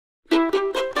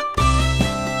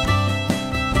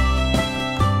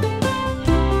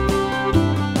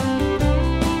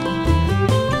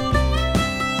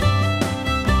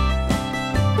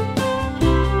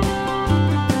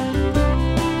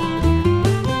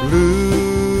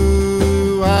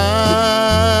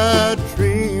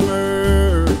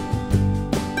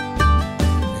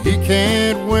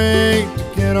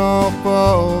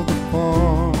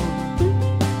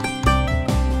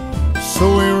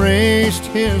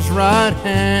his right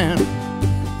hand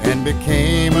and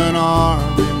became an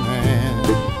army man.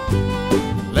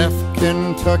 Left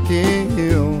Kentucky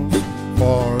hills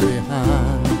far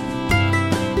behind.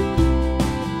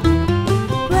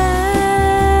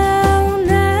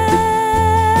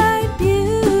 Brown-eyed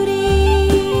beauty,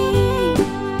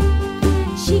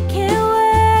 she can't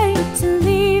wait to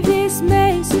leave this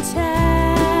mesa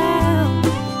town.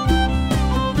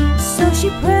 So she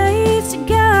prays to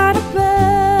God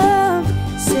above,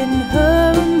 send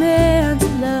her a man to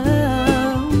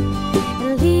love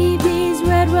and leave these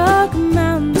red rock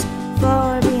mountains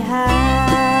far behind.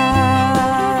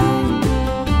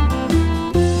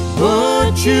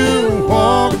 Would you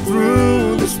walk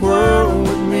through this world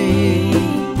with me?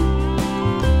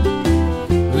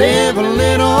 Live a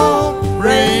little,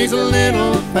 raise a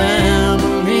little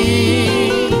family.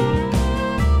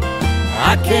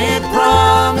 I can't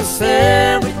promise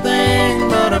everything,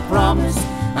 but I promise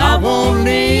I won't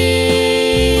leave.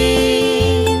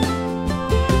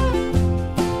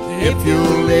 If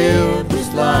you'll live this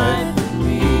life with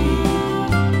me.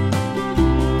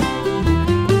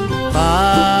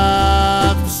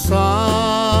 5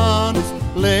 suns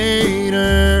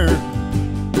later,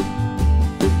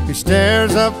 he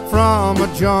stares up from a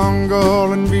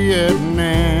jungle in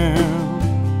Vietnam,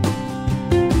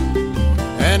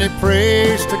 and he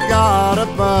prays to God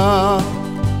above.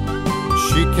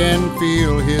 She can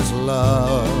feel his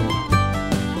love,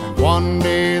 and one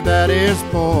day that his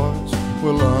boys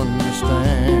will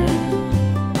understand.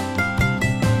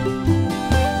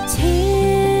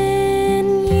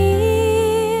 10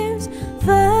 years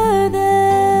further,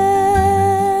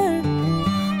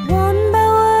 one by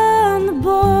one the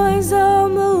boys all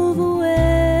move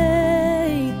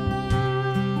away,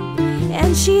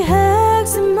 and she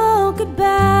hugs them all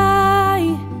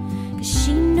goodbye, 'cause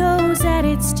she knows that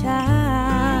it's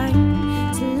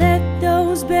time to let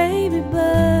those baby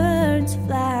birds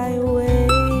fly away.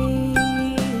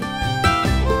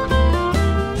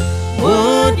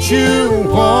 Would you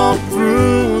walk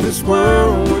through this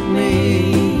world with me?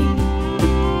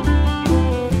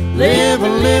 Live a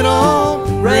little,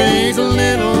 raise a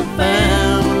little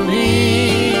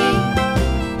family.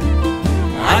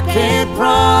 I can't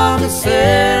promise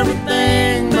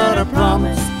everything, but I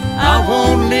promise I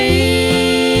won't leave.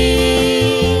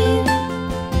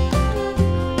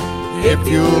 If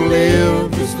you'll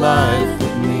live this life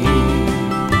with me.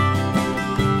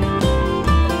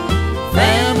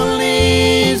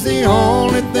 Family's the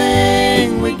only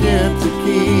thing we get to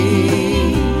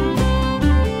keep.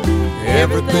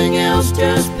 Everything else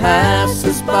just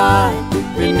passes by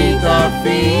beneath our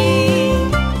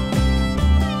feet.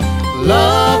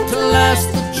 Love to last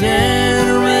the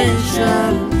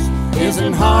generations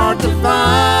isn't hard to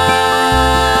find.